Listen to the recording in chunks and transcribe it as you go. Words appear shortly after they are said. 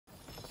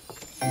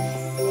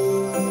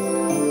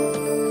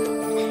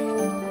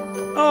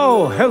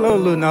Oh, hello,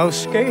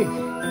 Ryunosuke.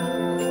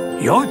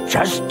 You're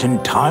just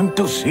in time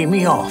to see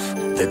me off.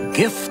 The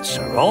gifts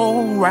are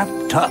all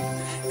wrapped up,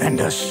 and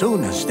as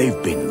soon as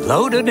they've been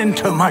loaded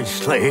into my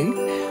sleigh,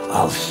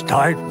 I'll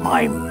start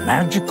my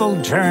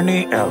magical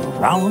journey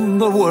around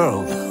the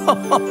world. Ho,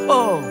 ho,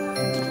 ho!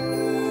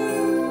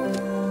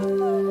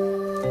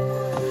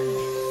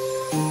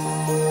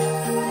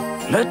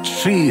 Let's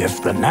see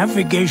if the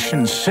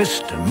navigation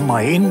system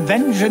my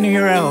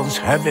Invengineer elves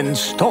have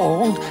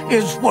installed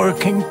is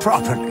working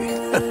properly.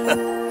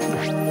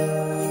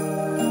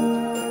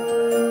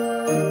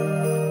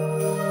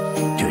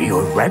 Do you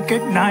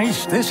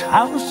recognize this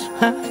house?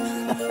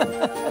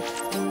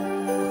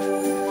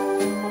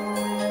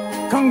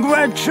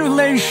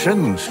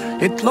 Congratulations!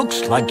 It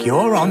looks like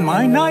you're on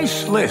my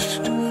nice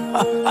list.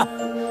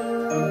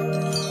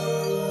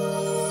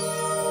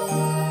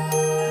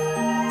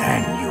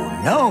 And you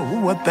know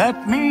what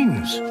that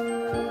means.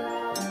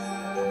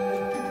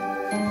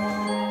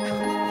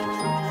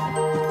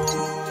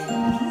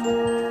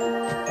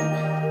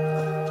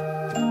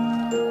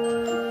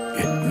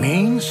 It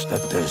means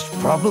that there's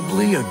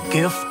probably a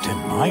gift in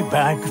my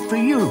bag for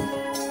you.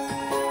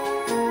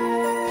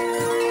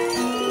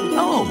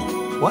 Oh,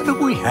 what do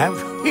we have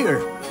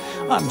here?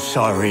 I'm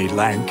sorry,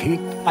 Lanky.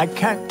 I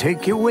can't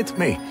take you with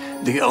me.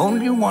 The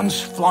only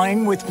ones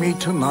flying with me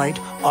tonight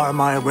are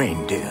my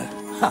reindeer.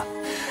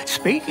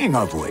 Speaking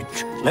of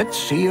which, let's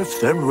see if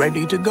they're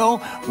ready to go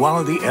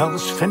while the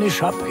elves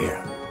finish up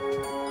here.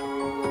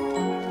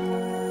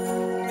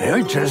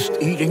 They're just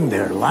eating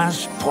their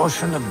last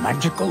portion of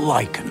magical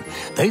lichen.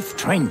 They've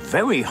trained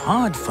very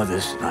hard for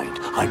this night.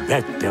 I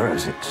bet they're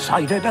as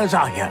excited as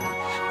I am.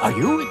 Are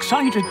you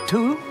excited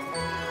too?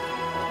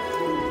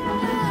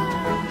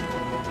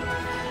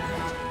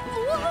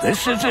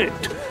 This is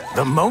it,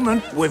 the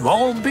moment we've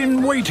all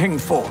been waiting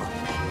for.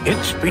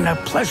 It's been a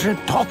pleasure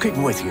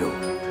talking with you.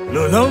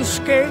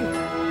 Ryunosuke,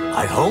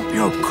 I hope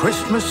your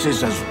Christmas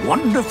is as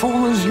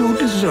wonderful as you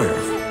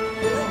deserve.